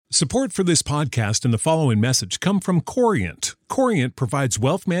Support for this podcast and the following message come from Corient. Corient provides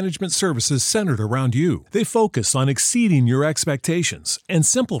wealth management services centered around you. They focus on exceeding your expectations and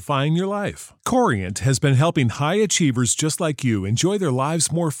simplifying your life. Corient has been helping high achievers just like you enjoy their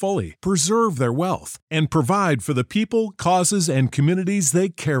lives more fully, preserve their wealth, and provide for the people, causes, and communities they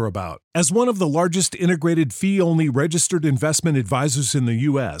care about. As one of the largest integrated fee-only registered investment advisors in the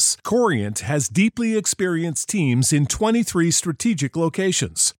U.S., Corient has deeply experienced teams in 23 strategic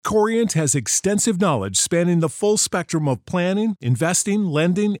locations. Corient has extensive knowledge spanning the full spectrum of planning, investing,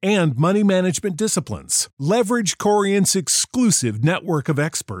 lending, and money management disciplines. Leverage Corient's exclusive network of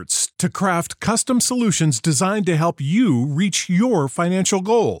experts to craft custom solutions designed to help you reach your financial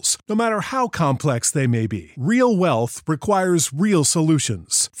goals, no matter how complex they may be. Real wealth requires real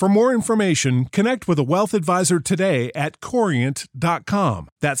solutions. For more information, connect with a wealth advisor today at Corient.com.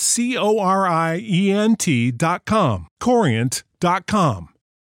 That's Corient.com. Corient.com.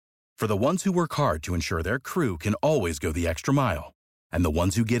 For the ones who work hard to ensure their crew can always go the extra mile, and the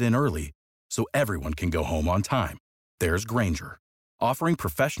ones who get in early so everyone can go home on time, there's Grainger, offering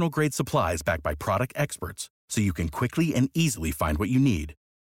professional-grade supplies backed by product experts so you can quickly and easily find what you need.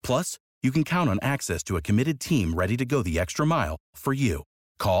 Plus, you can count on access to a committed team ready to go the extra mile for you.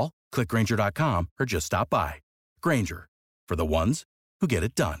 Call, click Grainger.com, or just stop by. Grainger, for the ones who get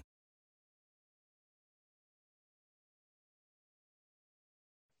it done.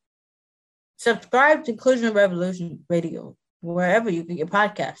 Subscribe to Inclusion Revolution Radio, wherever you get your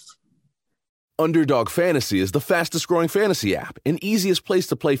podcasts. Underdog Fantasy is the fastest-growing fantasy app and easiest place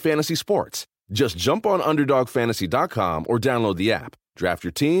to play fantasy sports. Just jump on UnderdogFantasy.com or download the app, draft your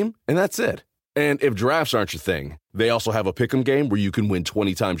team, and that's it. And if drafts aren't your thing, they also have a pick'em game where you can win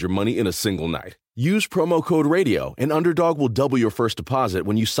 20 times your money in a single night. Use promo code RADIO, and Underdog will double your first deposit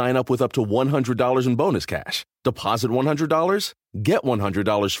when you sign up with up to $100 in bonus cash. Deposit $100, get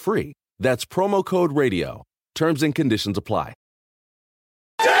 $100 free. That's promo code RADIO. Terms and conditions apply.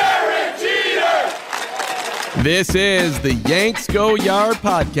 Derek Jeter! This is the Yanks Go Yard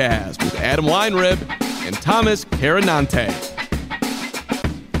podcast with Adam Weinrib and Thomas Carinante.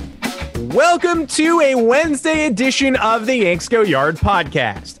 Welcome to a Wednesday edition of the Yanks Go Yard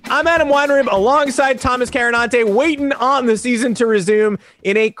podcast. I'm Adam Weinrib alongside Thomas Carinante, waiting on the season to resume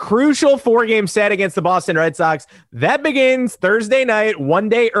in a crucial 4-game set against the Boston Red Sox. That begins Thursday night, one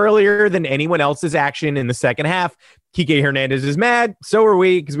day earlier than anyone else's action in the second half. Kike Hernandez is mad. So are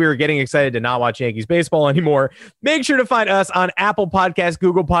we, because we were getting excited to not watch Yankees baseball anymore. Make sure to find us on Apple Podcasts,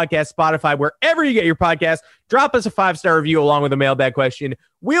 Google Podcasts, Spotify, wherever you get your podcasts. Drop us a 5-star review along with a mailbag question.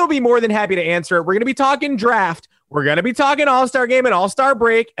 We'll be more than happy to answer it. We're going to be talking draft. We're going to be talking All-Star Game and All-Star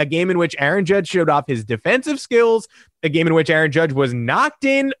break, a game in which Aaron Judge showed off his defensive skills, a game in which Aaron Judge was knocked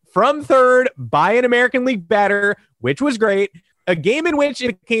in from third by an American League batter, which was great. A game in which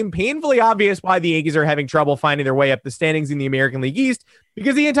it became painfully obvious why the Yankees are having trouble finding their way up the standings in the American League East,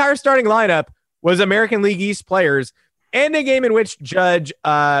 because the entire starting lineup was American League East players, and a game in which Judge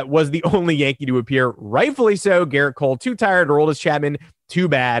was the only Yankee to appear, rightfully so. Garrett Cole, too tired. Aroldis Chapman, too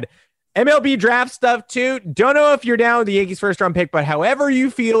bad. MLB draft stuff, too. Don't know if you're down with the Yankees' first-round pick, but however you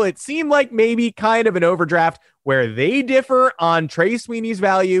feel, it seemed like maybe kind of an overdraft where they differ on Trey Sweeney's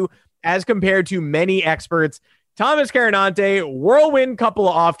value as compared to many experts. Thomas Carinante, whirlwind couple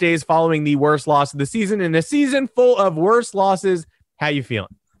of off days following the worst loss of the season, in a season full of worst losses. How you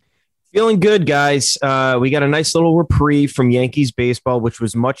feeling? Feeling good, guys. We got a nice little reprieve from Yankees baseball, which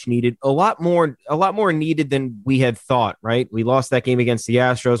was much needed. A lot more needed than we had thought, right? We lost that game against the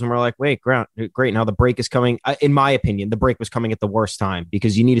Astros, and we're like, wait, great. Now the break is coming. In my opinion, the break was coming at the worst time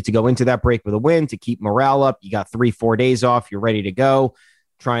because you needed to go into that break with a win to keep morale up. You got 3-4 days off. You're ready to go,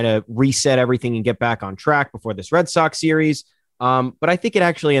 trying to reset everything and get back on track before this Red Sox series. But I think it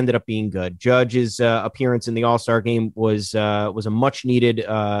actually ended up being good. Judge's appearance in the All-Star game was a much needed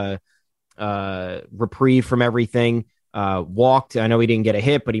reprieve from everything. Walked. I know he didn't get a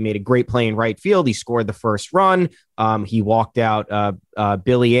hit, but he made a great play in right field. He scored the first run. He walked out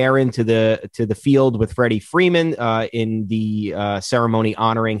Billy Aaron to the field with Freddie Freeman in the ceremony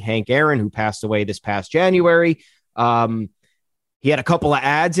honoring Hank Aaron, who passed away this past January. He had a couple of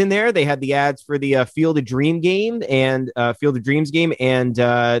ads in there. They had the ads for the Field of Dreams game and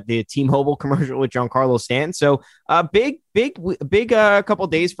the T-Mobile commercial with Giancarlo Stanton. So big couple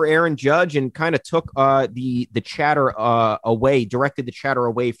of days for Aaron Judge, and kind of took the chatter away, directed the chatter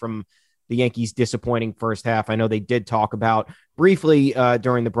away from the Yankees' disappointing first half. I know they did talk about briefly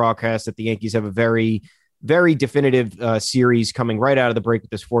during the broadcast that the Yankees have a very, very definitive series coming right out of the break with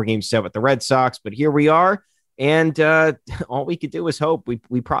this 4-game set with the Red Sox. But here we are. And all we could do is hope.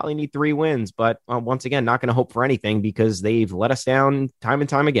 We probably need 3 wins, but once again, not going to hope for anything because they've let us down time and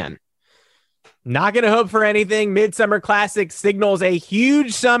time again. Not going to hope for anything. Midsummer Classic signals a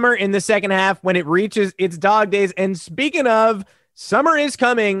huge summer in the second half when it reaches its dog days. And speaking of, summer is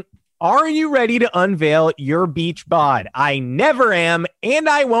coming. Are you ready to unveil your beach bod? I never am, and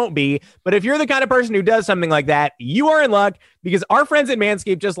I won't be. But if you're the kind of person who does something like that, you are in luck because our friends at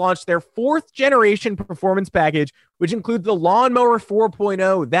Manscaped just launched their 4th generation performance package, which includes the Lawnmower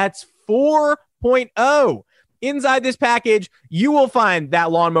 4.0. That's 4.0. Inside this package, you will find that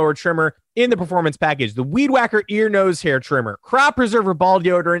lawnmower trimmer in the performance package, the Weed Whacker ear, nose, hair trimmer, Crop Preserver ball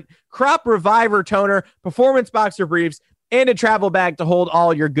deodorant, Crop Reviver toner, performance boxer briefs, and a travel bag to hold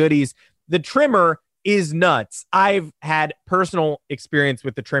all your goodies. The trimmer is nuts. I've had personal experience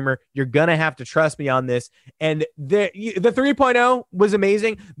with the trimmer. You're going to have to trust me on this. And the 3.0 was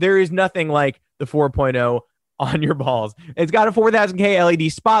amazing. There is nothing like the 4.0 on your balls. It's got a 4000K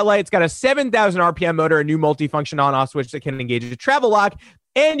LED spotlight. It's got a 7,000 RPM motor, a new multifunction on-off switch that can engage a travel lock.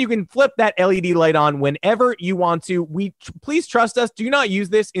 And you can flip that LED light on whenever you want to. Please trust us. Do not use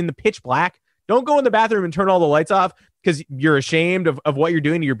this in the pitch black. Don't go in the bathroom and turn all the lights off because you're ashamed of what you're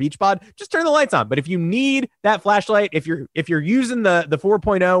doing to your beach bod. Just turn the lights on. But if you need that flashlight, if you're using the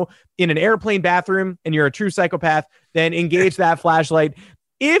 4.0 in an airplane bathroom and you're a true psychopath, then engage that flashlight.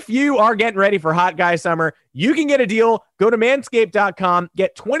 If you are getting ready for hot guy summer, you can get a deal. Go to manscaped.com,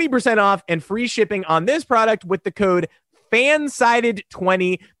 get 20% off and free shipping on this product with the code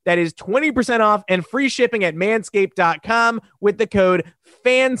FANSIDED20. That is 20% off and free shipping at manscaped.com with the code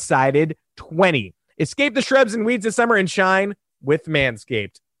FANSIDED20. Escape the shrubs and weeds this summer and shine with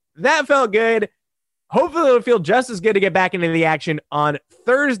Manscaped. That felt good. Hopefully it'll feel just as good to get back into the action on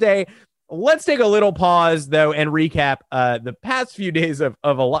Thursday. Let's take a little pause, though, and recap the past few days of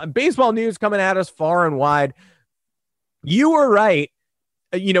a lot baseball news coming at us far and wide. You were right.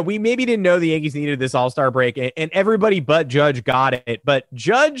 We maybe didn't know the Yankees needed this All-Star break, and everybody but Judge got it. But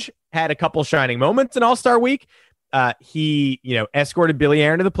Judge had a couple shining moments in All-Star week. He, escorted Billy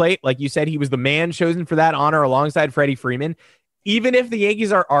Aaron to the plate. Like you said, he was the man chosen for that honor alongside Freddie Freeman. Even if the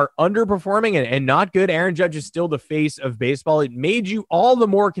Yankees are underperforming and not good, Aaron Judge is still the face of baseball. It made you all the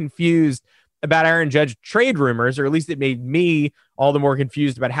more confused about Aaron Judge trade rumors, or at least it made me all the more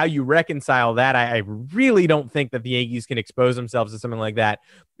confused about how you reconcile that. I really don't think that the Yankees can expose themselves to something like that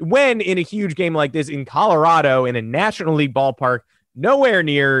when in a huge game like this in Colorado, in a National League ballpark, nowhere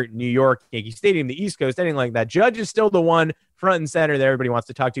near New York, Yankee Stadium, the East Coast, anything like that. Judge is still the one front and center that everybody wants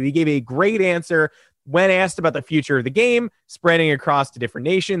to talk to. He gave a great answer when asked about the future of the game, spreading across to different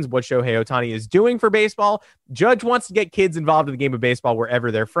nations, what Shohei Ohtani is doing for baseball. Judge wants to get kids involved in the game of baseball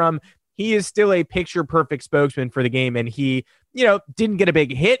wherever they're from. He is still a picture-perfect spokesman for the game, and he, didn't get a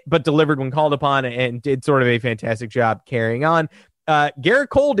big hit, but delivered when called upon and did sort of a fantastic job carrying on. Garrett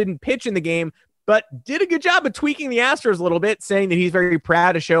Cole didn't pitch in the game, but did a good job of tweaking the Astros a little bit, saying that he's very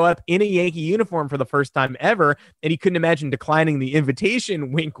proud to show up in a Yankee uniform for the first time ever, and he couldn't imagine declining the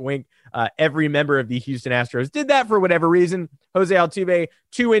invitation, wink, wink. Every member of the Houston Astros did that for whatever reason. Jose Altuve,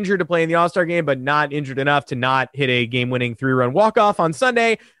 too injured to play in the All-Star game, but not injured enough to not hit a game-winning 3-run walk-off on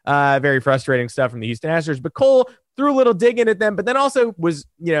Sunday. Very frustrating stuff from the Houston Astros, but Cole threw a little dig in at them, but then also was,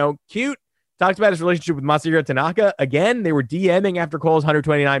 cute. Talked about his relationship with Masahiro Tanaka. Again, they were DMing after Cole's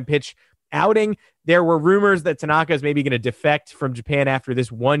 129 pitch outing. There were rumors that Tanaka is maybe going to defect from Japan after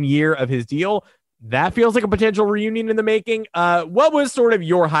this 1 year of his deal. That feels like a potential reunion in the making. What was sort of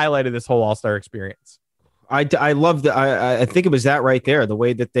your highlight of this whole All-Star experience? I loved it. I think it was that right there, the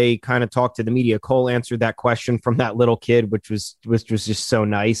way that they kind of talked to the media. Cole answered that question from that little kid, which was just so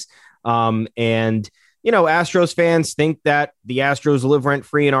nice. And Astros fans think that the Astros live rent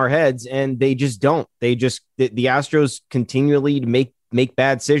free in our heads, and they just don't. The Astros continually make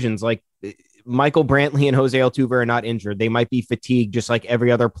bad decisions. Like Michael Brantley and Jose Altuve are not injured. They might be fatigued just like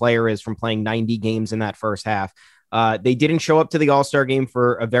every other player is from playing 90 games in that first half. They didn't show up to the All-Star game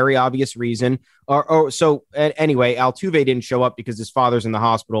for a very obvious reason. Anyway, Altuve didn't show up because his father's in the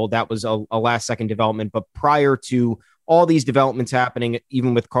hospital. That was a last-second development. But prior to all these developments happening,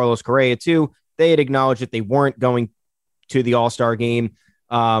 even with Carlos Correa too, they had acknowledged that they weren't going to the All-Star game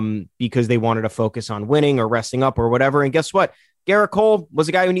because they wanted to focus on winning or resting up or whatever. And guess what? Garrett Cole was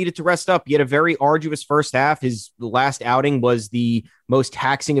a guy who needed to rest up. He had a very arduous first half. His last outing was the most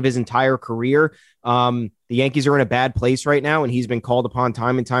taxing of his entire career. The Yankees are in a bad place right now, and he's been called upon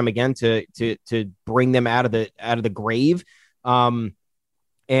time and time again to bring them out of the grave.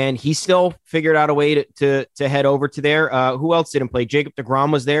 And he still figured out a way to head over to there. Who else didn't play? Jacob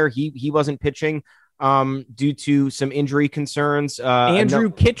deGrom was there. He wasn't pitching. due to some injury concerns.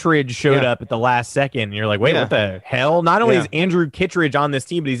 Andrew Kittredge showed up at the last second. And you're like, wait, what the hell? Not only is Andrew Kittredge on this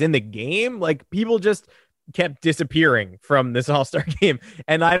team, but he's in the game. Like, people just kept disappearing from this All-Star game.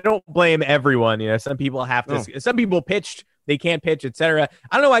 And I don't blame everyone. You know, some people have to, some people pitched, they can't pitch, etc.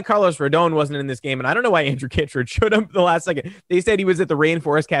 I don't know why Carlos Rodon wasn't in this game, and I don't know why Andrew Kittredge showed up at the last second. They said he was at the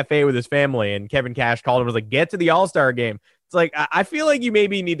Rainforest Cafe with his family, and Kevin Cash called him and was like, get to the All-Star game. It's like, I feel like you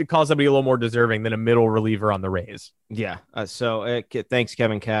maybe need to call somebody a little more deserving than a middle reliever on the Rays. Yeah. So thanks,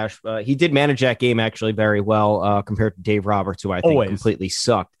 Kevin Cash. He did manage that game actually very well compared to Dave Roberts, who I think completely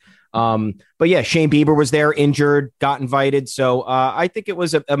sucked. But yeah, Shane Bieber was there, injured, got invited. So I think it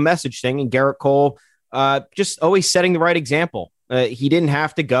was a message thing, and Garrett Cole just always setting the right example. He didn't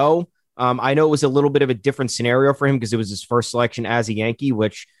have to go. I know it was a little bit of a different scenario for him because it was his first selection as a Yankee,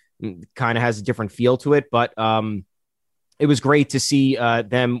 which kind of has a different feel to it. But it was great to see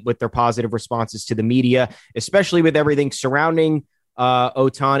them with their positive responses to the media, especially with everything surrounding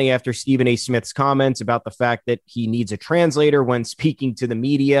Ohtani after Stephen A. Smith's comments about the fact that he needs a translator when speaking to the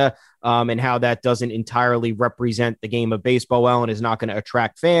media, and how that doesn't entirely represent the game of baseball well and is not going to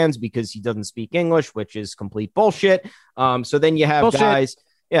attract fans because he doesn't speak English, which is complete bullshit. So then you have guys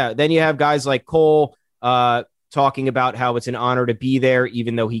like Cole talking about how it's an honor to be there,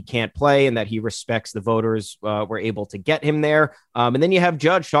 even though he can't play, and that he respects the voters were able to get him there. And then you have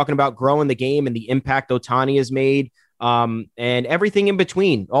Judge talking about growing the game and the impact Ohtani has made. And everything in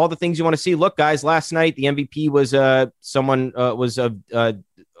between, all the things you want to see. Look, guys, last night, the MVP was someone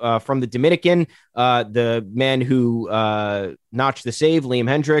from the Dominican, the man who notched the save, Liam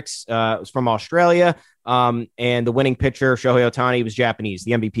Hendricks, was from Australia. And the winning pitcher, Shohei Ohtani, was Japanese.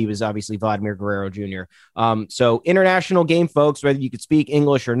 The MVP was obviously Vladimir Guerrero Jr. So international game, folks, whether you could speak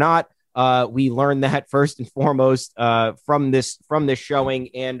English or not. We learned that first and foremost from this showing,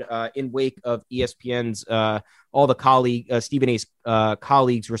 and in wake of ESPN's all the Stephen A's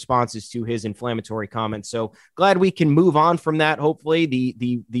colleagues' responses to his inflammatory comments. So glad we can move on from that. Hopefully,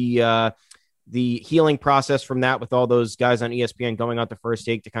 the healing process from that, with all those guys on ESPN going out to First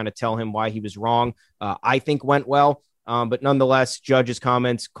Take to kind of tell him why he was wrong, I think went well. But nonetheless, Judge's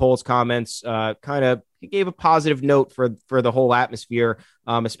comments, Cole's comments, kind of gave a positive note for the whole atmosphere,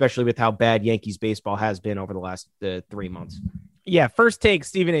 especially with how bad Yankees baseball has been over the last 3 months. Yeah, First Take,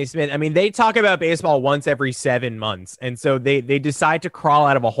 Stephen A. Smith. I mean, they talk about baseball once every 7 months. And so they decide to crawl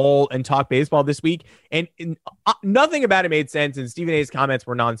out of a hole and talk baseball this week. And nothing about it made sense. And Stephen A's comments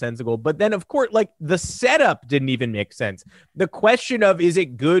were nonsensical. But then, of course, like, the setup didn't even make sense. The question of, is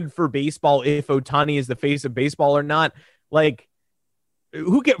it good for baseball if Ohtani is the face of baseball or not? Like,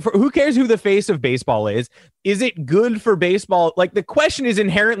 who cares who the face of baseball is? Is it good for baseball? Like, the question is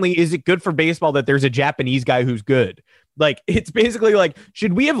inherently, is it good for baseball that there's a Japanese guy who's good? Like, it's basically like,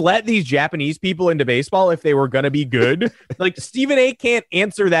 should we have let these Japanese people into baseball if they were going to be good? Like, Stephen A. can't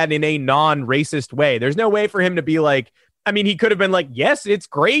answer that in a non-racist way. There's no way for him to be like, I mean, he could have been like, yes, it's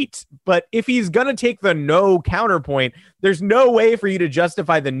great. But if he's going to take the no counterpoint, there's no way for you to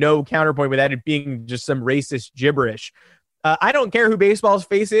justify the no counterpoint without it being just some racist gibberish. I don't care who baseball's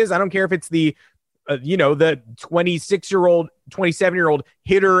face is. I don't care if it's the 26-year-old, 27-year-old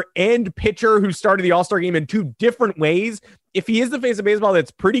hitter and pitcher who started the All-Star game in 2 different ways. If he is the face of baseball, that's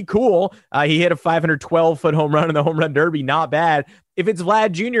pretty cool. He hit a 512-foot home run in the home run derby. Not bad. If it's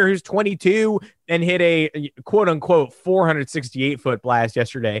Vlad Jr., who's 22 and hit a quote-unquote 468-foot blast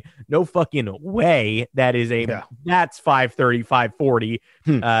yesterday, no fucking way that's 530, 540.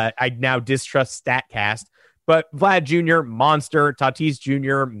 I now distrust StatCast. But Vlad Jr., monster, Tatis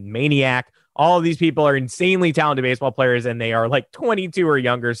Jr., maniac. All of these people are insanely talented baseball players, and they are like 22 or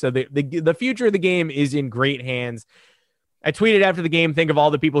younger. So the future of the game is in great hands. I tweeted after the game, think of all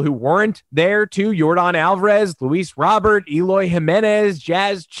the people who weren't there too. Yordan Alvarez, Luis Robert, Eloy Jimenez,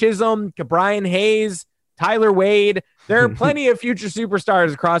 Jazz Chisholm, Brian Hayes, Tyler Wade. There are plenty of future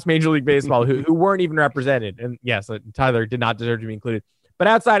superstars across Major League Baseball who weren't even represented. And yes, Tyler did not deserve to be included. But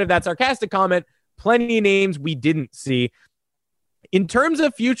outside of that sarcastic comment, plenty of names we didn't see. In terms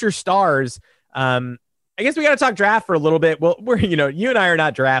of future stars, I guess we got to talk draft for a little bit. Well, you and I are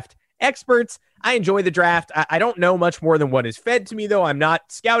not draft experts. I enjoy the draft. I don't know much more than what is fed to me, though. I'm not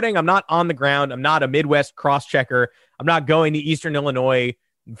scouting. I'm not on the ground. I'm not a Midwest cross-checker. I'm not going to Eastern Illinois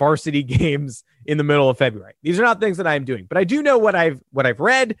varsity games in the middle of February. These are not things that I'm doing, but I do know what I've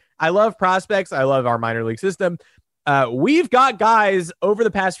read. I love prospects. I love our minor league system. We've got guys over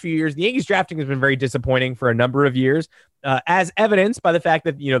the past few years. The Yankees drafting has been very disappointing for a number of years, as evidenced by the fact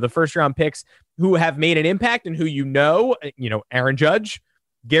that, the first round picks who have made an impact and who, Aaron Judge,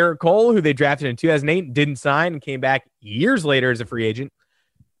 Garrett Cole, who they drafted in 2008, didn't sign and came back years later as a free agent.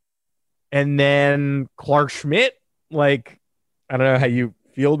 And then Clark Schmidt, like, I don't know how you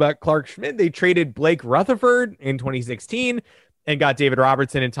feel about Clark Schmidt. They traded Blake Rutherford in 2016 and got David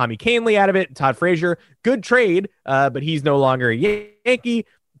Robertson and Tommy Kahnle out of it. Todd Frazier, good trade, but he's no longer a Yankee.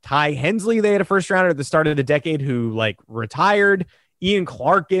 Ty Hensley, they had a first rounder at the start of the decade who like retired. Ian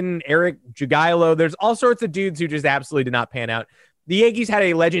Clarkin, Eric Jugailo. There's all sorts of dudes who just absolutely did not pan out. The Yankees had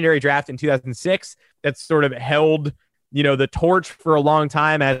a legendary draft in 2006 that sort of held, the torch for a long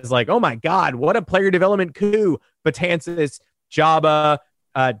time as like, oh my God, what a player development coup. Betances, Jabba,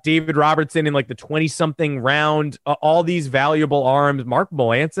 David Robertson in like the 20-something round, all these valuable arms. Mark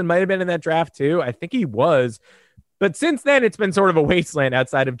Melancon might have been in that draft too. I think he was. But since then, it's been sort of a wasteland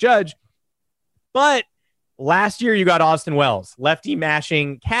outside of Judge. But last year, you got Austin Wells, lefty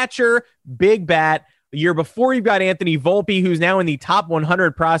mashing catcher, big bat. The year before, you've got Anthony Volpe, who's now in the top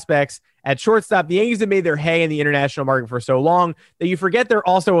 100 prospects at shortstop. The Yankees have made their hay in the international market for so long that you forget they're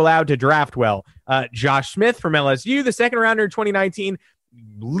also allowed to draft well. Josh Smith from LSU, the second rounder in 2019,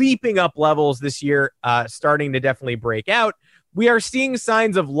 leaping up levels this year, starting to definitely break out. We are seeing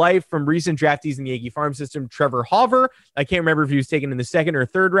signs of life from recent draftees in the Yankee farm system. Trevor Hauver, I can't remember if he was taken in the second or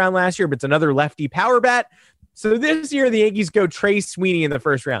third round last year, but it's another lefty power bat. So this year, the Yankees go Trey Sweeney in the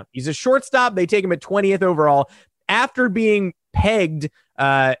first round. He's a shortstop. They take him at 20th overall after being pegged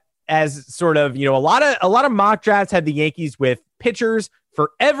as sort of, a lot of mock drafts had the Yankees with pitchers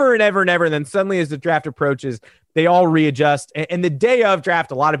forever and ever and ever. And then suddenly as the draft approaches, they all readjust. And the day of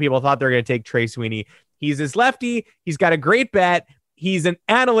draft, a lot of people thought they were going to take Trey Sweeney. He's his lefty. He's got a great bat. He's an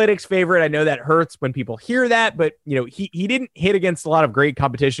analytics favorite. I know that hurts when people hear that, but he didn't hit against a lot of great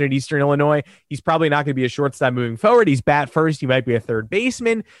competition at Eastern Illinois. He's probably not going to be a shortstop moving forward. He's bat first. He might be a third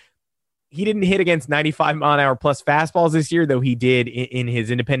baseman. He didn't hit against 95 mile an hour plus fastballs this year, though he did in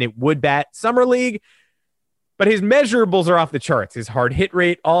his independent wood bat summer league. But his measurables are off the charts. His hard hit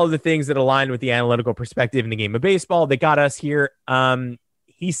rate, all of the things that align with the analytical perspective in the game of baseball that got us here.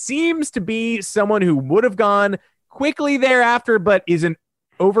 He seems to be someone who would have gone quickly thereafter, but is an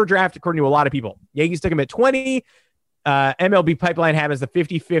overdraft according to a lot of people. Yankees took him at 20. MLB Pipeline had him as the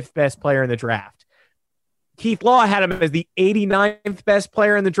 55th best player in the draft. Keith Law had him as the 89th best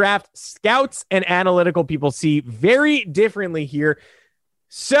player in the draft. Scouts and analytical people see very differently here.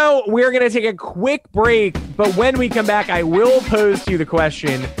 So we're going to take a quick break, but when we come back, I will pose to you the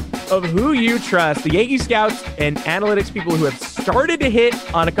question of who you trust, the Yankee scouts and analytics people who have started to hit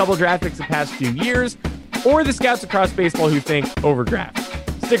on a couple draft picks the past few years, or the scouts across baseball who think overdraft.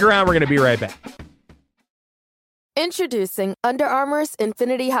 Stick around. We're going to be right back. Introducing Under Armour's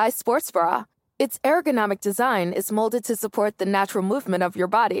Infinity High Sports Bra. Its ergonomic design is molded to support the natural movement of your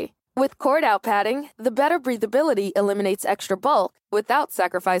body. With cord-out padding, the better breathability eliminates extra bulk without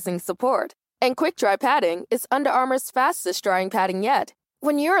sacrificing support. And quick-dry padding is Under Armour's fastest-drying padding yet.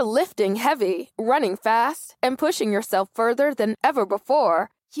 When you're lifting heavy, running fast, and pushing yourself further than ever before,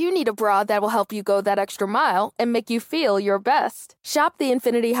 you need a bra that will help you go that extra mile and make you feel your best. Shop the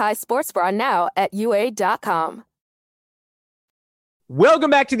Infinity High Sports Bra now at UA.com.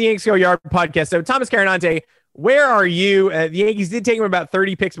 Welcome back to the Yanks Go Yard podcast. So, Thomas Carannante, where are you? The Yankees did take him about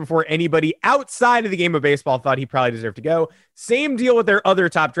 30 picks before anybody outside of the game of baseball thought he probably deserved to go. Same deal with their other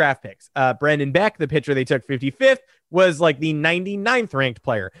top draft picks. Brendan Beck, the pitcher they took 55th, was like the 99th ranked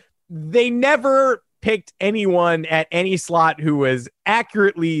player. They never picked anyone at any slot who was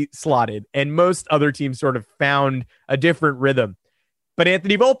accurately slotted, and most other teams sort of found a different rhythm. But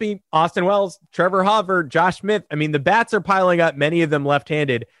Anthony Volpe, Austin Wells, Trevor Hauver, Josh Smith, I mean, the bats are piling up, many of them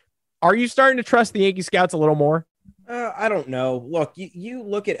left-handed. Are you starting to trust the Yankee scouts a little more? I don't know. Look, you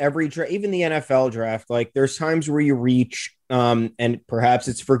look at every draft, even the NFL draft, like there's times where you reach, and perhaps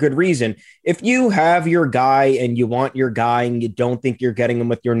it's for good reason. If you have your guy and you want your guy and you don't think you're getting him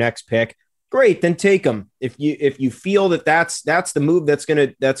with your next pick, great, then take him. If you feel that that's the move that's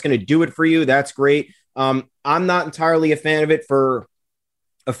gonna do it for you, that's great. I'm not entirely a fan of it for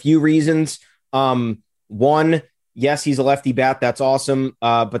a few reasons. One, yes, he's a lefty bat. That's awesome.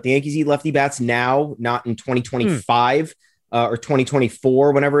 But the Yankees need lefty bats now, not in 2025 or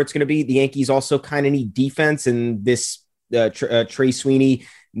 2024, whenever it's going to be. The Yankees also kind of need defense, and this Trey Sweeney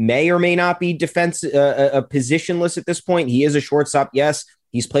may or may not be positionless at this point. He is a shortstop. Yes.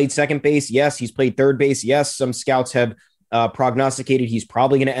 He's played second base. Yes. He's played third base. Yes. Some scouts have prognosticated he's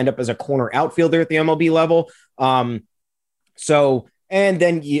probably going to end up as a corner outfielder at the MLB level. And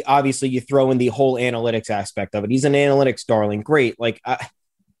then you throw in the whole analytics aspect of it. He's an analytics darling. Great. Like, I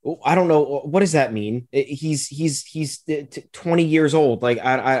don't know. What does that mean? He's 20 years old. Like,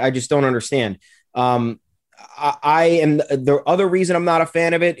 I just don't understand. The other reason I'm not a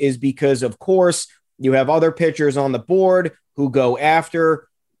fan of it is because, of course, you have other pitchers on the board who go after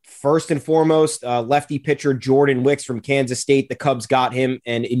First and foremost, lefty pitcher Jordan Wicks from Kansas State. The Cubs got him,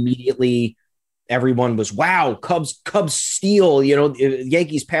 and immediately everyone was, wow, Cubs steal.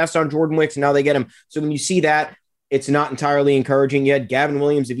 Yankees passed on Jordan Wicks, and now they get him. So when you see that, it's not entirely encouraging yet. Gavin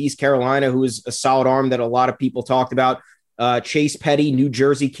Williams of East Carolina, who is a solid arm that a lot of people talked about. Chase Petty, New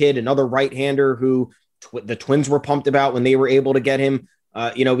Jersey kid, another right-hander who the Twins were pumped about when they were able to get him.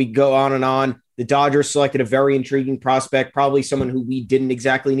 We go on and on. The Dodgers selected a very intriguing prospect, probably someone who we didn't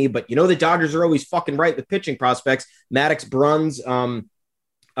exactly need, but the Dodgers are always fucking right with pitching prospects. Maddox Bruns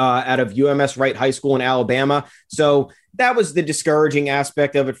out of UMS Wright High School in Alabama. So that was the discouraging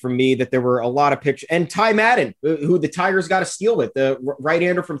aspect of it for me, that there were a lot of pitch, and Ty Madden, who the Tigers got a steal with, the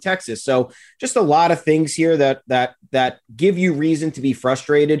right-hander from Texas. So just a lot of things here that give you reason to be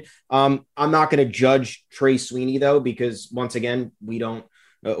frustrated. I'm not going to judge Trey Sweeney though, because once again, we don't.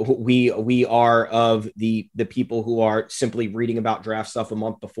 We are of the people who are simply reading about draft stuff a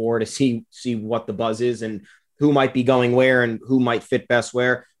month before to see what the buzz is and who might be going where and who might fit best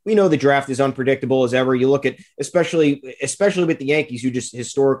where. We know the draft is unpredictable as ever. You look at, especially with the Yankees, who just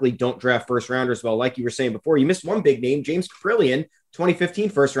historically don't draft first rounders well. Like you were saying before, you missed one big name, James Caprillion, 2015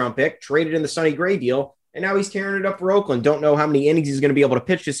 first round pick, traded in the Sonny Gray deal, and now he's tearing it up for Oakland. Don't know how many innings he's going to be able to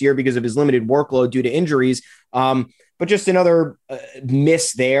pitch this year because of his limited workload due to injuries. But just another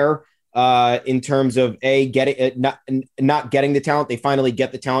miss there in terms of not getting the talent. They finally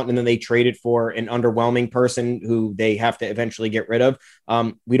get the talent, and then they traded for an underwhelming person who they have to eventually get rid of.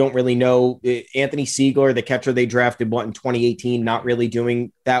 We don't really know. Anthony Siegler, the catcher they drafted, in 2018, not really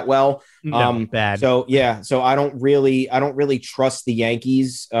doing that well. Bad. So I don't really trust the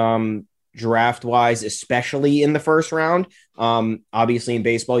Yankees draft wise, especially in the first round. Obviously in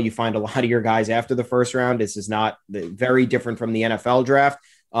baseball, you find a lot of your guys after the first round. This is not very different from the NFL draft.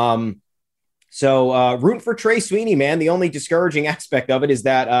 So rooting for Trey Sweeney, man. The only discouraging aspect of it is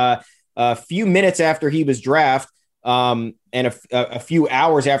that a few minutes after he was drafted, and a few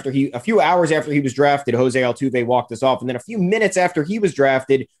hours after he was drafted, Jose Altuve walked us off. And then a few minutes after he was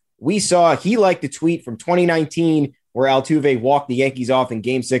drafted, we saw he liked a tweet from 2019 where Altuve walked the Yankees off in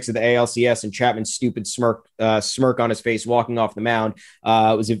Game 6 of the ALCS, and Chapman's stupid smirk on his face walking off the mound.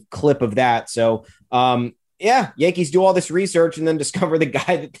 It was a clip of that. So, Yankees do all this research and then discover the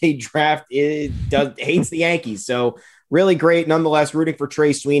guy that they draft hates the Yankees. So really great. Nonetheless, rooting for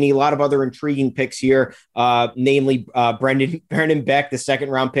Trey Sweeney. A lot of other intriguing picks here, namely Brendan Beck, the second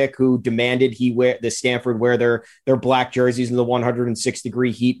round pick, who demanded Stanford wear their black jerseys in the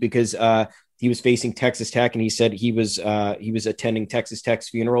 106-degree heat because he was facing Texas Tech, and he said he was attending Texas Tech's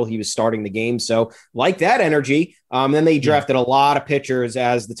funeral. He was starting the game. So like that energy. Then they drafted a lot of pitchers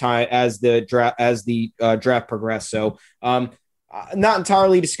as the draft progressed. So not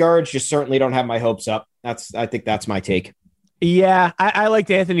entirely discouraged, just certainly don't have my hopes up. I think that's my take. Yeah, I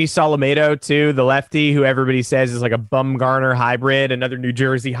liked Anthony Solometo too, the lefty who everybody says is like a Bumgarner hybrid, another New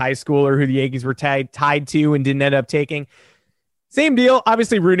Jersey high schooler who the Yankees were tied to and didn't end up taking. Same deal.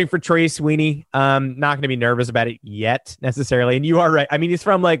 Obviously rooting for Trey Sweeney. Not going to be nervous about it yet necessarily. And you are right. I mean, he's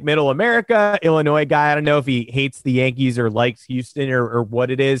from like middle America, Illinois guy. I don't know if he hates the Yankees or likes Houston or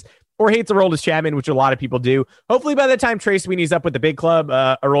what it is, or hates Aroldis Chapman, which a lot of people do. Hopefully by the time Trey Sweeney's up with the big club,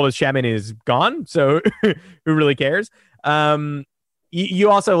 Aroldis Chapman is gone. So who really cares? You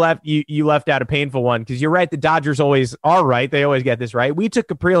also left out a painful one, because you're right. The Dodgers always are right. They always get this right. We took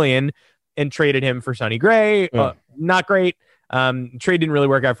Caprillion and traded him for Sonny Gray. Not great. Trade didn't really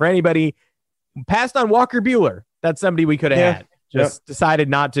work out for anybody. Passed on Walker Buehler. That's somebody we could have had. Just decided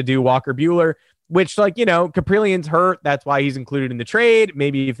not to do Walker Buehler, which, Caprillion's hurt. That's why he's included in the trade.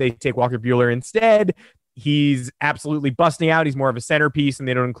 Maybe if they take Walker Buehler instead, he's absolutely busting out. He's more of a centerpiece, and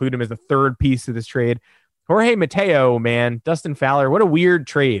they don't include him as a third piece of this trade. Jorge Mateo, man, Dustin Fowler. What a weird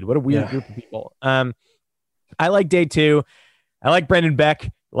trade. What a weird group of people. I like day two. I like Brendan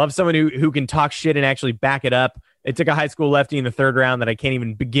Beck. Love someone who can talk shit and actually back it up. They took a high school lefty in the third round that I can't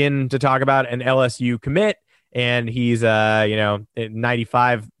even begin to talk about, an LSU commit, and he's a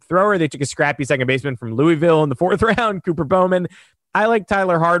 95 thrower. They took a scrappy second baseman from Louisville in the fourth round, Cooper Bowman. I like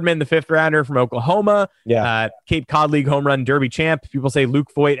Tyler Hardman, the fifth rounder from Oklahoma. Cape Cod League home run derby champ. People say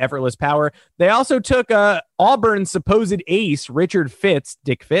Luke Voigt, effortless power. They also took Auburn's supposed ace, Richard Fitz,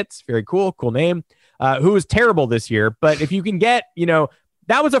 Dick Fitz, very cool name, who was terrible this year. But if you can get,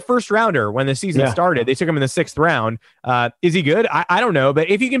 that was a first rounder when the season started. They took him in the sixth round. Is he good? I don't know. But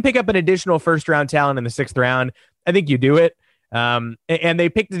if you can pick up an additional first round talent in the sixth round, I think you do it. And they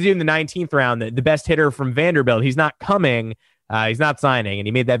picked the dude in the 19th round, the best hitter from Vanderbilt. He's not coming. He's not signing. And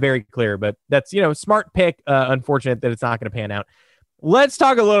he made that very clear. But that's, smart pick. Unfortunate that it's not going to pan out. Let's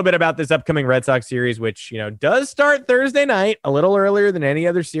talk a little bit about this upcoming Red Sox series, which, does start Thursday night, a little earlier than any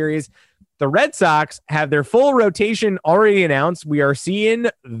other series. The Red Sox have their full rotation already announced. We are seeing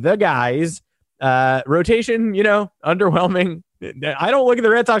the guys. Rotation, underwhelming. I don't look at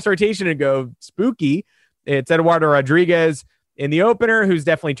the Red Sox rotation and go spooky. It's Eduardo Rodriguez in the opener, who's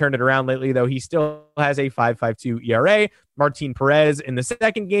definitely turned it around lately, though he still has a 5.52 ERA. Martin Perez in the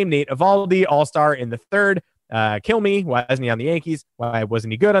second game. Nate Eovaldi, all-star in the third. Kill me. Why isn't he on the Yankees? Why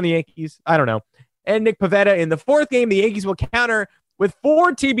wasn't he good on the Yankees? I don't know. And Nick Pivetta in the fourth game. The Yankees will counter with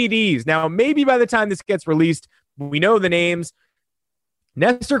 4 TBDs. Now, maybe by the time this gets released, we know the names.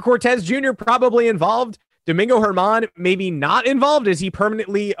 Nestor Cortez Jr. probably involved. Domingo Germán maybe not involved. Is he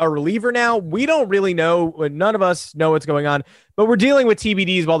permanently a reliever now? We don't really know. None of us know what's going on. But we're dealing with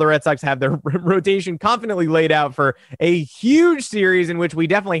TBDs while the Red Sox have their rotation confidently laid out for a huge series in which we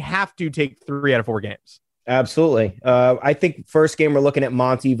definitely have to take 3 out of 4 games. Absolutely. I think first game we're looking at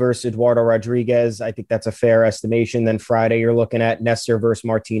Monty versus Eduardo Rodriguez. I think that's a fair estimation. Then Friday you're looking at Nestor versus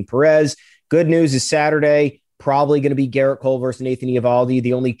Martin Perez. Good news is Saturday, probably going to be Garrett Cole versus Nathan Eovaldi.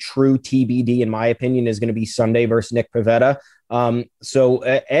 The only true TBD, in my opinion, is going to be Sunday versus Nick Pivetta.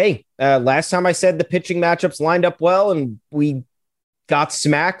 Last time I said the pitching matchups lined up well and we got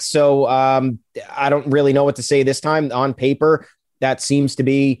smacked. So I don't really know what to say this time. On paper, that seems to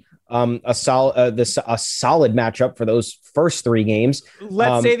be a solid matchup for those first 3 games.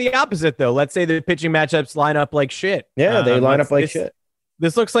 Let's say the opposite, though. Let's say the pitching matchups line up like shit. Yeah, they line up like shit.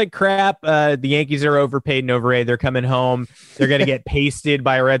 This looks like crap. The Yankees are overpaid and overrated. They're coming home. They're going to get pasted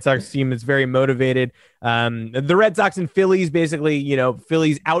by a Red Sox team that's very motivated. The Red Sox and Phillies, basically,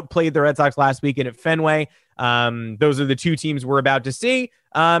 Phillies outplayed the Red Sox last weekend at Fenway. Those are the 2 teams we're about to see.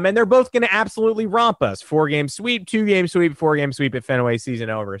 And they're both going to absolutely romp us. 4-game sweep, 2-game sweep, 4-game sweep at Fenway, season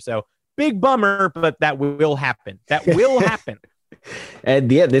over. So big bummer, but that will happen. That will happen.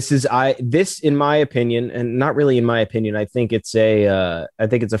 And yeah, this in my opinion, and not really in my opinion, I think it's a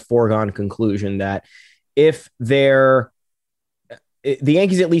foregone conclusion that if the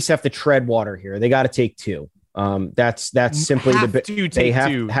Yankees at least have to tread water here, they got to take 2. That's simply have to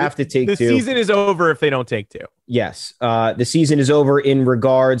take 2. The season is over if they don't take 2. Yes. The season is over in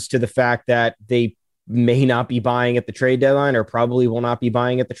regards to the fact that they may not be buying at the trade deadline, or probably will not be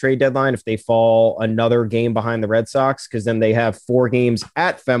buying at the trade deadline if they fall another game behind the Red Sox, because then they have 4 games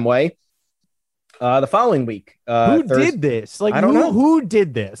at Fenway the following week. Who did this? I don't know. Who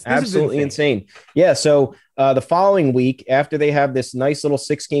did this? Absolutely insane. Yeah. So the following week, after they have this nice little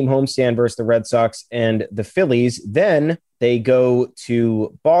 6-game homestand versus the Red Sox and the Phillies, then they go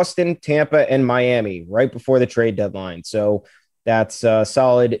to Boston, Tampa, and Miami right before the trade deadline. So that's a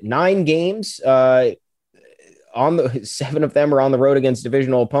solid 9 games. 7 of them are on the road against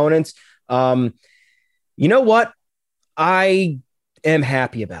divisional opponents. You know what? I am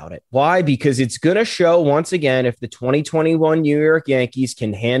happy about it. Why? Because it's going to show once again if the 2021 New York Yankees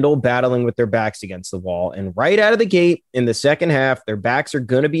can handle battling with their backs against the wall. And right out of the gate in the second half, their backs are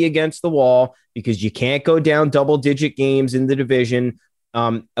going to be against the wall because you can't go down double-digit games in the division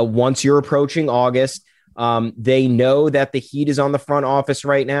once you're approaching August. They know that the heat is on the front office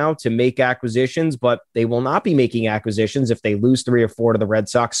right now to make acquisitions, but they will not be making acquisitions if they lose 3 or 4 to the Red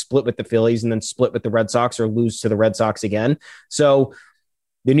Sox, split with the Phillies, and then split with the Red Sox or lose to the Red Sox again. So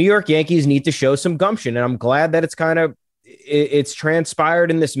the New York Yankees need to show some gumption, and I'm glad that it's transpired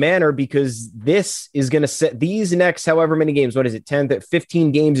in this manner, because this is going to set these next however many games,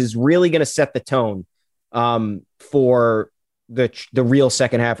 15 games is really going to set the tone for the real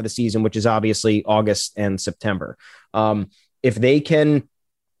second half of the season, which is obviously August and September. If they can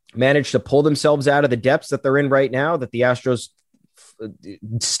manage to pull themselves out of the depths that they're in right now, that the Astros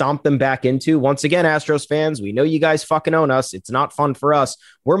stomp them back into. Once again, Astros fans, we know you guys fucking own us. It's not fun for us.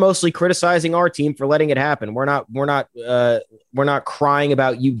 We're mostly criticizing our team for letting it happen. We're not crying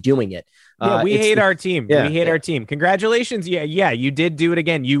about you doing it. Yeah, we hate our team. Yeah, we hate our team. Congratulations. Yeah, you did do it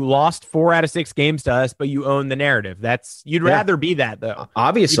again. You lost 4 out of 6 games to us, but you own the narrative. You'd rather be that, though.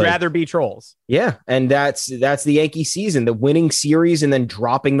 Obviously. You'd rather be trolls. Yeah, and that's the Yankee season, the winning series and then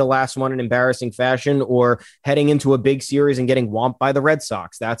dropping the last one in embarrassing fashion, or heading into a big series and getting whomped by the Red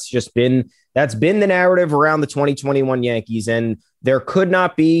Sox. That's been the narrative around the 2021 Yankees, and there could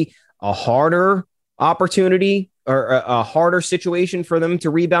not be a harder opportunity or a harder situation for them to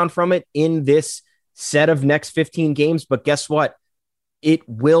rebound from it in this set of next 15 games. But guess what? It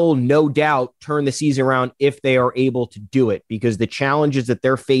will no doubt turn the season around if they are able to do it, because the challenges that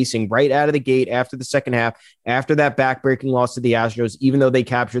they're facing right out of the gate after the second half, after that backbreaking loss to the Astros, even though they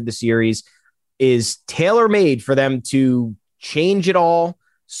captured the series, is tailor-made for them to change it all,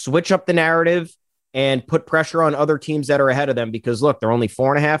 switch up the narrative, and put pressure on other teams that are ahead of them, because look, they're only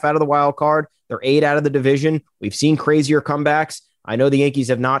 4.5 out of the wild card. They're 8 out of the division. We've seen crazier comebacks. I know the Yankees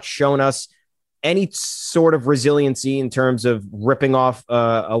have not shown us any sort of resiliency in terms of ripping off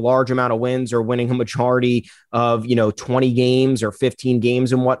a large amount of wins or winning a majority of, 20 games or 15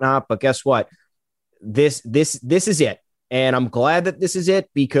 games and whatnot. But guess what? This is it. And I'm glad that this is it,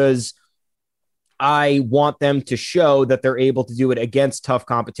 because I want them to show that they're able to do it against tough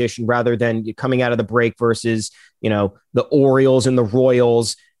competition rather than coming out of the break versus, the Orioles and the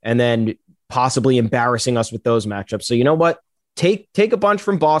Royals, and then possibly embarrassing us with those matchups. So you know what? Take a bunch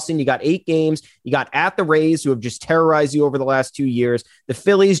from Boston. You got 8 games. You got at the Rays, who have just terrorized you over the last 2 years. The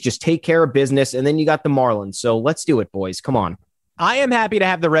Phillies just take care of business. And then you got the Marlins. So let's do it, boys. Come on. I am happy to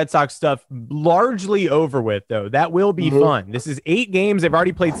have the Red Sox stuff largely over with, though. That will be fun. This is 8 games. They've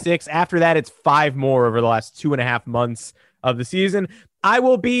already played 6. After that, it's 5 more over the last 2.5 months of the season. I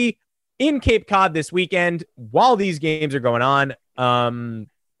will be in Cape Cod this weekend while these games are going on.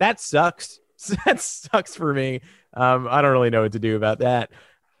 That sucks. That sucks for me. I don't really know what to do about that.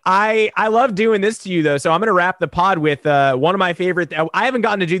 I love doing this to you, though. So I'm going to wrap the pod with one of my favorite. I haven't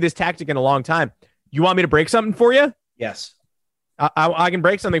gotten to do this tactic in a long time. You want me to break something for you? Yes. I can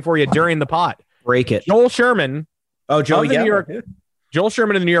break something for you during the pod. Break it. Joel Sherman. Oh, Joel, yeah. Joel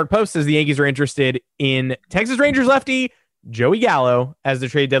Sherman of the New York Post says the Yankees are interested in Texas Rangers lefty Joey Gallo as the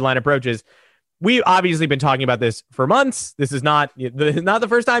trade deadline approaches. We've obviously been talking about this for months. This is not the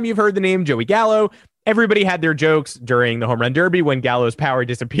first time you've heard the name Joey Gallo. Everybody had their jokes during the home run derby when Gallo's power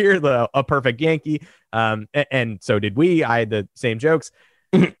disappeared, a perfect Yankee. And so did we. I had the same jokes.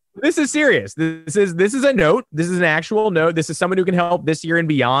 This is serious. This is a note. This is an actual note. This is someone who can help this year and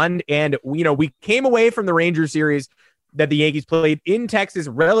beyond. And, we came away from the Rangers series that the Yankees played in Texas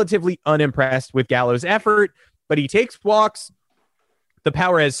relatively unimpressed with Gallo's effort, but he takes walks. The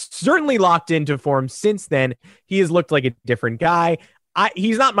power has certainly locked into form since then. He has looked like a different guy.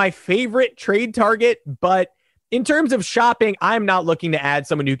 He's not my favorite trade target, but in terms of shopping, I'm not looking to add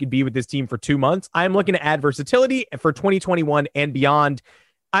someone who could be with this team for 2 months. I'm looking to add versatility for 2021 and beyond.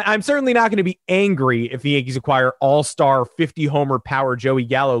 I'm certainly not going to be angry if the Yankees acquire all-star 50-homer power Joey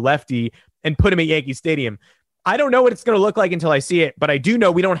Gallo lefty and put him at Yankee Stadium. I don't know what it's going to look like until I see it, but I do know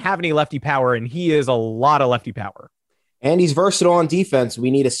we don't have any lefty power, and he is a lot of lefty power. And he's versatile on defense.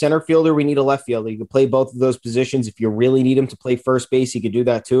 We need a center fielder. We need a left fielder. You can play both of those positions. If you really need him to play first base, he could do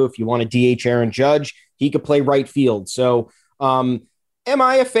that too. If you want to DH Aaron Judge, he could play right field. So, am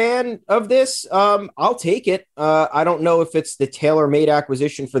I a fan of this? I'll take it. I don't know if it's the tailor-made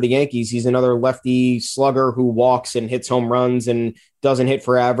acquisition for the Yankees. He's another lefty slugger who walks and hits home runs and doesn't hit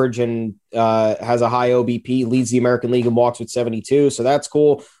for average and has a high OBP, leads the American League in walks with 72. So that's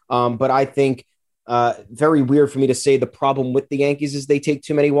cool. But I think very weird for me to say the problem with the Yankees is they take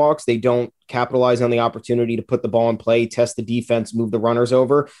too many walks. They don't capitalize on the opportunity to put the ball in play, test the defense, move the runners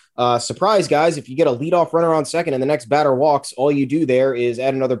over. Surprise, guys, if you get a leadoff runner on second and the next batter walks, all you do there is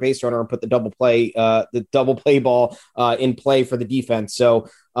add another base runner and put the double play ball in play for the defense. So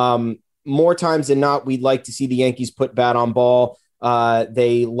more times than not, we'd like to see the Yankees put bat on ball.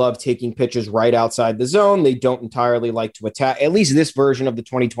 They love taking pitches right outside the zone. They don't entirely like to attack, at least this version of the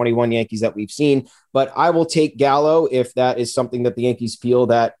 2021 Yankees that we've seen. But I will take Gallo if that is something that the Yankees feel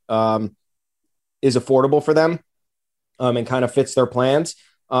that is affordable for them and kind of fits their plans.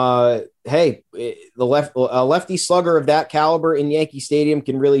 Hey, a lefty slugger of that caliber in Yankee Stadium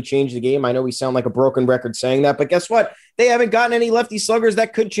can really change the game. I know we sound like a broken record saying that, but guess what? They haven't gotten any lefty sluggers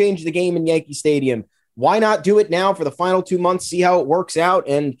that could change the game in Yankee Stadium. Why not do it now for the final 2 months, see how it works out,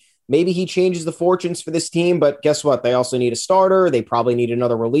 and maybe he changes the fortunes for this team. But guess what? They also need a starter. They probably need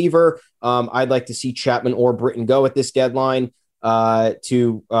another reliever. I'd like to see Chapman or Britton go at this deadline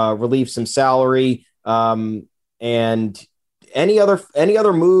to relieve some salary. And any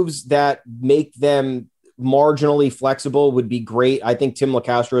other moves that make them marginally flexible would be great. I think Tim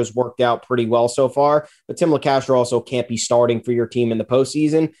LeCastro has worked out pretty well so far, but Tim LeCastro also can't be starting for your team in the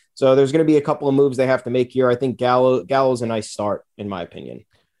postseason. So there's going to be a couple of moves they have to make here. I think Gallo's a nice start, in my opinion.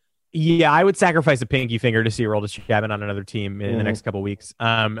 Yeah, I would sacrifice a pinky finger to see Aroldis Chapman on another team in the next couple of weeks.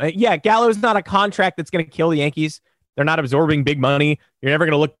 Gallo's not a contract that's going to kill the Yankees. They're not absorbing big money. You're never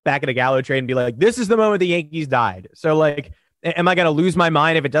going to look back at a Gallo trade and be like, this is the moment the Yankees died. So, am I going to lose my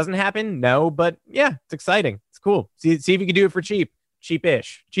mind if it doesn't happen? No, but yeah, it's exciting. It's cool. See if you can do it for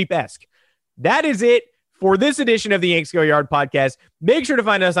cheap-esque. That is it for this edition of the Yanks Go Yard podcast. Make sure to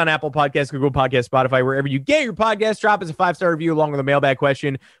find us on Apple Podcasts, Google Podcasts, Spotify, wherever you get your podcasts. Drop us a 5-star review along with a mailbag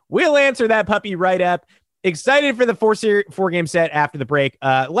question. We'll answer that puppy right up. Excited for the four-game set after the break.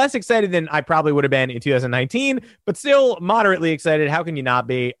 Less excited than I probably would have been in 2019, but still moderately excited. How can you not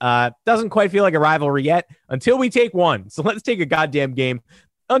be? Doesn't quite feel like a rivalry yet until we take one. So let's take a goddamn game.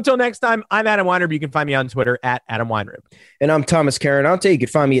 Until next time, I'm Adam Weinrib. You can find me on Twitter at Adam Weinrib. And I'm Thomas Carinante. You can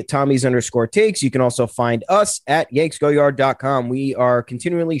find me at Tommy's_takes. You can also find us at yanksgoyard.com. We are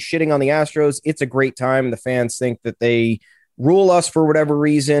continually shitting on the Astros. It's a great time. The fans think that they rule us for whatever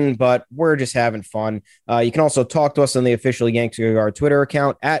reason, but we're just having fun. You can also talk to us on the official Yanks Go Yard Twitter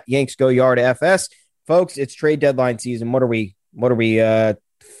account at Yanks Go Yard FS. Folks, it's trade deadline season. What are we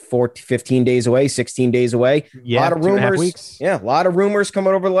 15 days away, 16 days away. Yeah, a lot of rumors. Yeah, a lot of rumors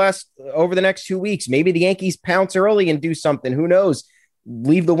coming over the next 2 weeks. Maybe the Yankees pounce early and do something. Who knows?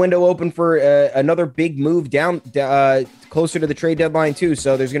 Leave the window open for another big move down closer to the trade deadline too.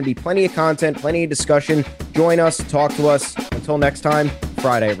 So there's going to be plenty of content, plenty of discussion. Join us, talk to us. Until next time,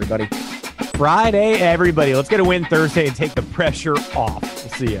 Friday, everybody. Let's get a win Thursday and take the pressure off.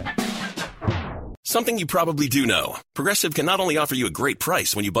 We'll see ya. Something you probably do know. Progressive can not only offer you a great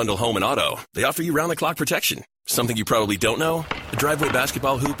price when you bundle home and auto, they offer you round-the-clock protection. Something you probably don't know? A driveway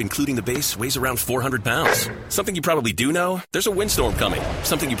basketball hoop, including the base, weighs around 400 pounds. Something you probably do know? There's a windstorm coming.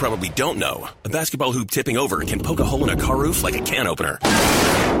 Something you probably don't know? A basketball hoop tipping over can poke a hole in a car roof like a can opener.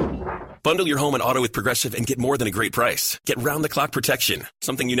 Bundle your home and auto with Progressive and get more than a great price. Get round-the-clock protection.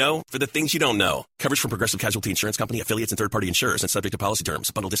 Something you know for the things you don't know. Coverage from Progressive Casualty Insurance Company, affiliates, and third-party insurers, and subject to policy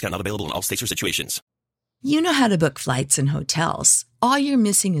terms. Bundle discount not available in all states or situations. You know how to book flights and hotels. All you're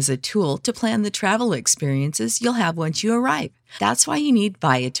missing is a tool to plan the travel experiences you'll have once you arrive. That's why you need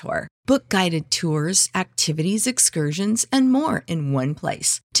Viator. Book guided tours, activities, excursions, and more in one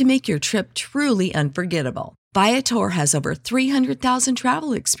place to make your trip truly unforgettable. Viator has over 300,000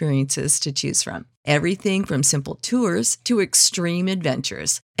 travel experiences to choose from. Everything from simple tours to extreme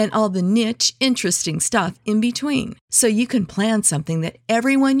adventures and all the niche, interesting stuff in between. So you can plan something that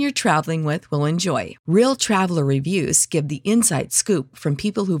everyone you're traveling with will enjoy. Real traveler reviews give the inside scoop from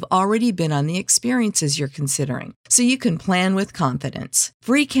people who've already been on the experiences you're considering. So you can plan with confidence.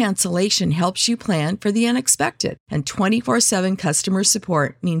 Free cancellation helps you plan for the unexpected. And 24/7 customer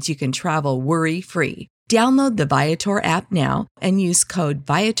support means you can travel worry-free. Download the Viator app now and use code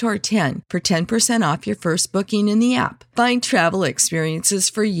Viator10 for 10% off your first booking in the app. Find travel experiences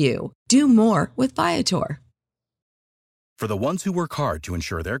for you. Do more with Viator. For the ones who work hard to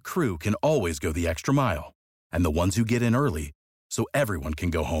ensure their crew can always go the extra mile, and the ones who get in early so everyone can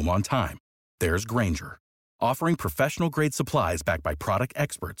go home on time, there's Grainger, offering professional-grade supplies backed by product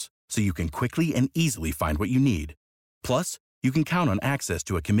experts so you can quickly and easily find what you need. Plus, you can count on access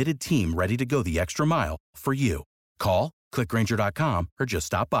to a committed team ready to go the extra mile for you. Call, click Grainger.com, or just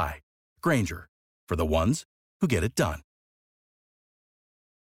stop by. Grainger, for the ones who get it done.